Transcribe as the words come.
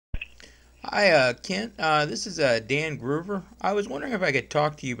Hi, Kent. This is Dan Groover. I was wondering if I could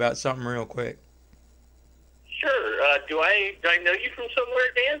talk to you about something real quick. Sure. Do I know you from somewhere,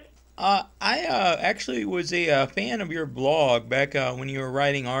 Dan? I actually was a fan of your blog back when you were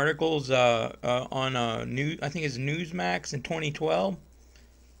writing articles on I think it's Newsmax in 2012.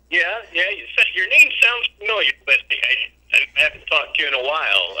 Yeah, yeah. Your name sounds familiar, but I haven't talked to you in a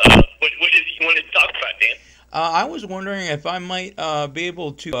while. What is it you wanted to talk about, Dan? I was wondering if I might be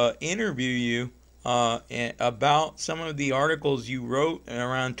able to interview you about some of the articles you wrote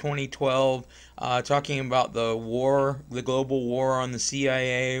around 2012, talking about the war, the global war on the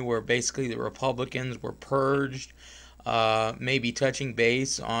CIA, where basically the Republicans were purged. Maybe touching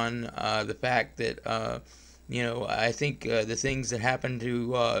base on the fact that, I think the things that happened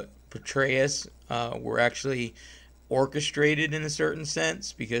to Petraeus were actually orchestrated in a certain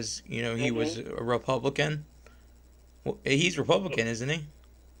sense because, he was Mm-hmm. a Republican. Well, he's Republican, isn't he?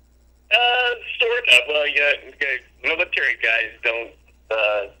 Sort of. Well, yeah. Military guys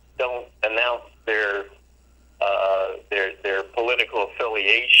don't announce their political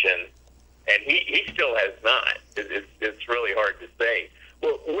affiliation, and he still has not. It's really hard to say.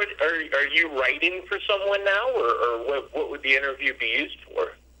 Well, what are you writing for someone now, or what would the interview be used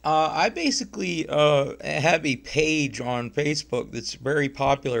for? I basically have a page on Facebook that's very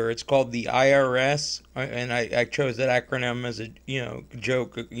popular. It's called the IRS, and I chose that acronym as a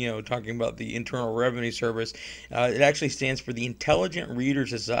joke, talking about the Internal Revenue Service. It actually stands for the Intelligent Reader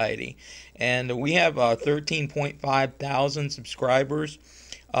Society, and we have 13.5 thousand subscribers.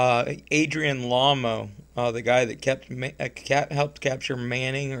 Adrian Lamo, the guy that helped capture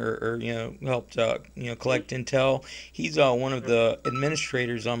Manning, or helped collect intel. He's one of the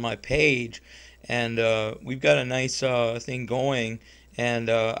administrators on my page, and we've got a nice thing going. And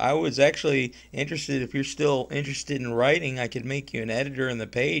I was actually interested. If you're still interested in writing, I could make you an editor in the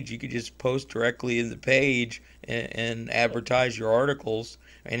page. You could just post directly in the page and advertise your articles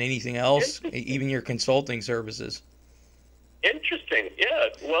and anything else, Interesting. even your consulting services. Interesting. Yeah.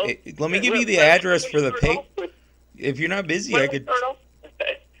 Well, Let me give you the why address don't we for the start page. off with If you're not busy, why I don't we could. start off?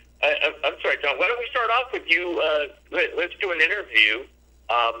 I'm sorry, John. Why don't we start off with you? Let's do an interview.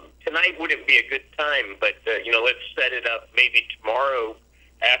 Tonight wouldn't be a good time, but let's set it up maybe tomorrow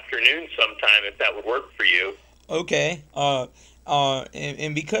afternoon sometime if that would work for you. Okay.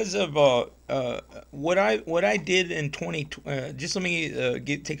 And because of what I did in 20, just let me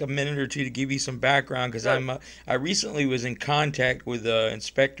take a minute or two to give you some background because Sure. I recently was in contact with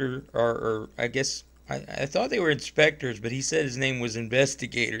inspector, or I guess I thought they were inspectors, but he said his name was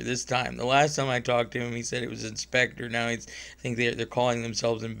investigator this time. The last time I talked to him, he said it was inspector. Now I think they're calling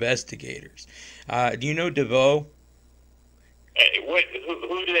themselves investigators. Do you know DeVoe?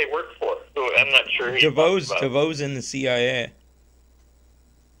 Who do they work for? I'm not sure who you're talking DeVoe's about. DeVoe's in the CIA.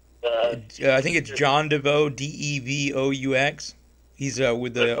 Uh, I think it's John DeVoe, Devous. He's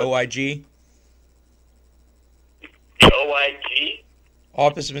with the OIG, the OIG?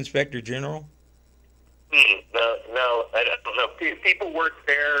 Office of Inspector General. No, no, I don't know. People work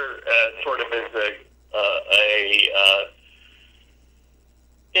there sort of as a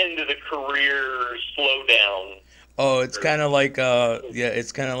end of the career slowdown. Oh, it's kind of like yeah,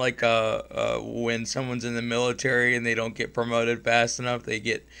 it's kind of like when someone's in the military and they don't get promoted fast enough, they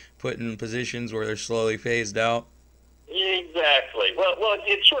get put in positions where they're slowly phased out. Exactly. Well,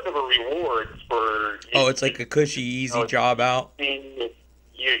 it's sort of a reward for Oh, it's like a cushy, easy know, job out.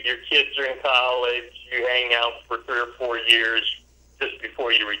 your kids are in college. You hang out for 3 or 4 years just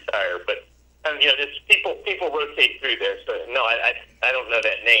before you retire. But this people rotate through there. So no, I don't know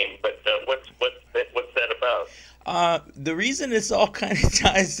that name. But what's that about? The reason this all kind of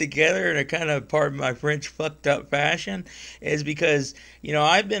ties together in a kind of, pardon my French, fucked up fashion is because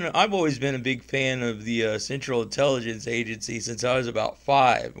I've always been a big fan of the Central Intelligence Agency since I was about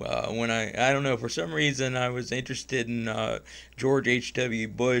five. When I don't know, for some reason I was interested in George H.W.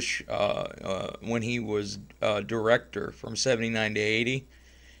 Bush when he was director from '79 to '80.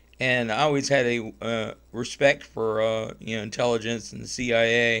 And I always had a respect for intelligence and the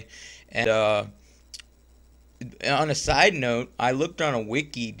CIA. And on a side note, I looked on a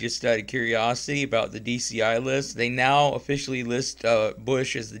wiki just out of curiosity about the DCI list. They now officially list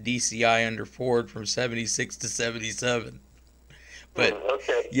Bush as the DCI under Ford from '76 to '77. But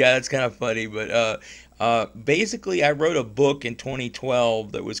Okay. yeah, that's kind of funny. But basically, I wrote a book in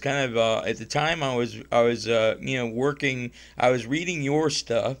 2012 that was kind of at the time I was working. I was reading your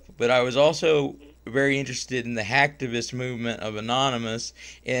stuff, but I was also very interested in the hacktivist movement of Anonymous,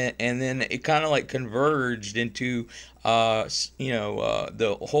 and then it kind of like converged into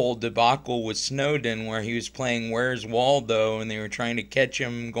the whole debacle with Snowden, where he was playing Where's Waldo, and they were trying to catch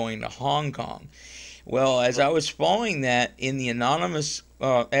him going to Hong Kong. Well, as I was following that in the anonymous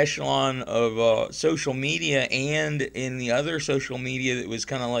echelon of social media and in the other social media that was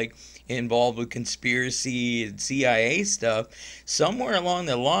kind of like involved with conspiracy and CIA stuff, somewhere along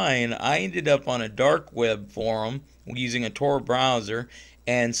the line, I ended up on a dark web forum using a Tor browser,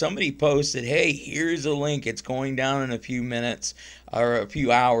 and somebody posted, "Hey, here's a link. It's going down in a few minutes or a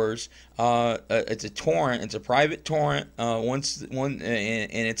few hours. It's a torrent. It's a private torrent. And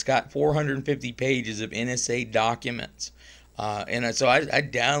it's got 450 pages of NSA documents." So I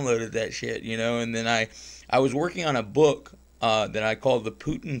downloaded that shit, and then I was working on a book that I called The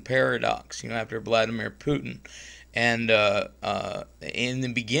Putin Paradox, after Vladimir Putin. And in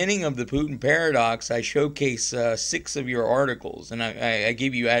the beginning of the Putin Paradox, I showcase 6 of your articles, and I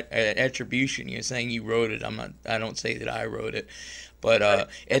give you attribution. You're saying you wrote it. I don't say that I wrote it. But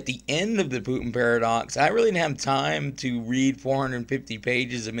at the end of the Putin Paradox, I really didn't have time to read 450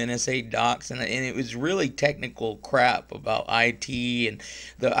 pages of NSA docs, and it was really technical crap about IT. And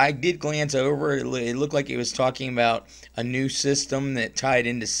I did glance over it. It looked like it was talking about a new system that tied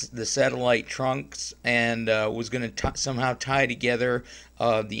into the satellite trunks and was going to somehow tie together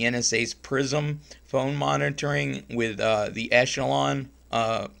the NSA's PRISM phone monitoring with the Echelon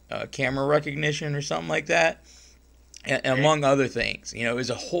camera recognition or something like that. Among other things, it was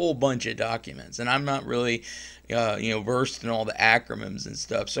a whole bunch of documents, and I'm not really, versed in all the acronyms and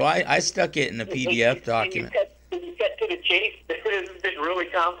stuff. So I stuck it in a PDF document. You got to the chase. This has been really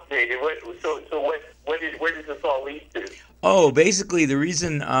complicated. Where does this all lead to? Oh, basically the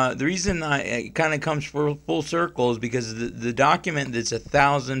reason it kind of comes full circle is because the document that's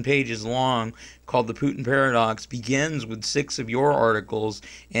 1,000 pages long, called the Putin Paradox, begins with 6 of your articles,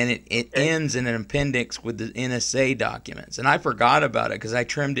 and it ends in an appendix with the NSA documents. And I forgot about it because I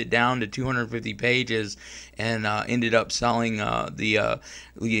trimmed it down to 250 pages and ended up selling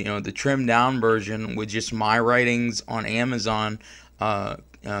the trimmed down version with just my writings on Amazon.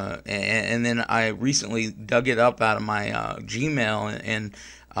 And then I recently dug it up out of my Gmail and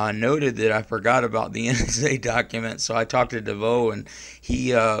noted that I forgot about the NSA document. So I talked to DeVoe, and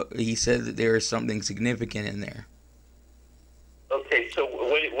he said that there is something significant in there. Okay, so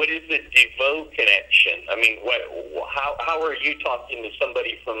what is the DeVoe connection? I mean, how are you talking to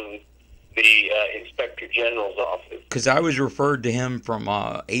somebody from the Inspector General's office? Because I was referred to him from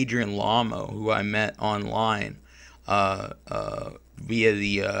Adrian Lamo, who I met online via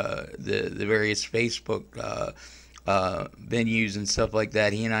the various Facebook venues and stuff like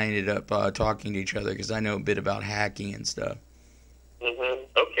that. He and I ended up talking to each other because I know a bit about hacking and stuff.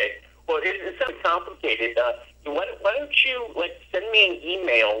 Okay. Well, it's so complicated. Why don't you send me an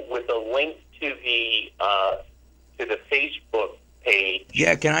email with a link to the Facebook page?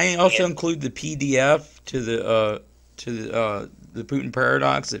 Yeah. Can I also include the PDF to the Putin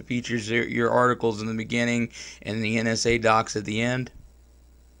Paradox that features your articles in the beginning and the NSA docs at the end?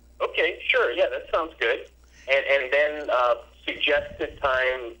 Okay, sure. Yeah, that sounds good. And then suggest a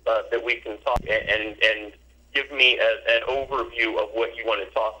time that we can talk and give me an overview of what you want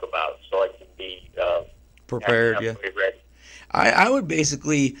to talk about so I can be prepared. Yeah. Ready. I would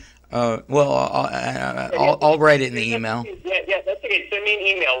basically. I'll write it in the email. Yeah, that's okay. Send me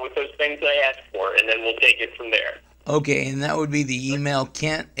an email with those things I asked for, and then we'll take it from there. Okay, and that would be the email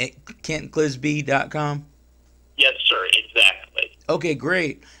Kent at KentClizbe.com? Yes, sir, exactly. Okay,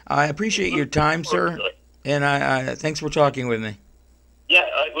 great. I appreciate your time, sir, and I thanks for talking with me. Yeah,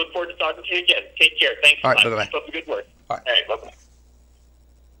 I look forward to talking to you again. Take care. Thanks so much. Keep up the good work. All right, bye-bye.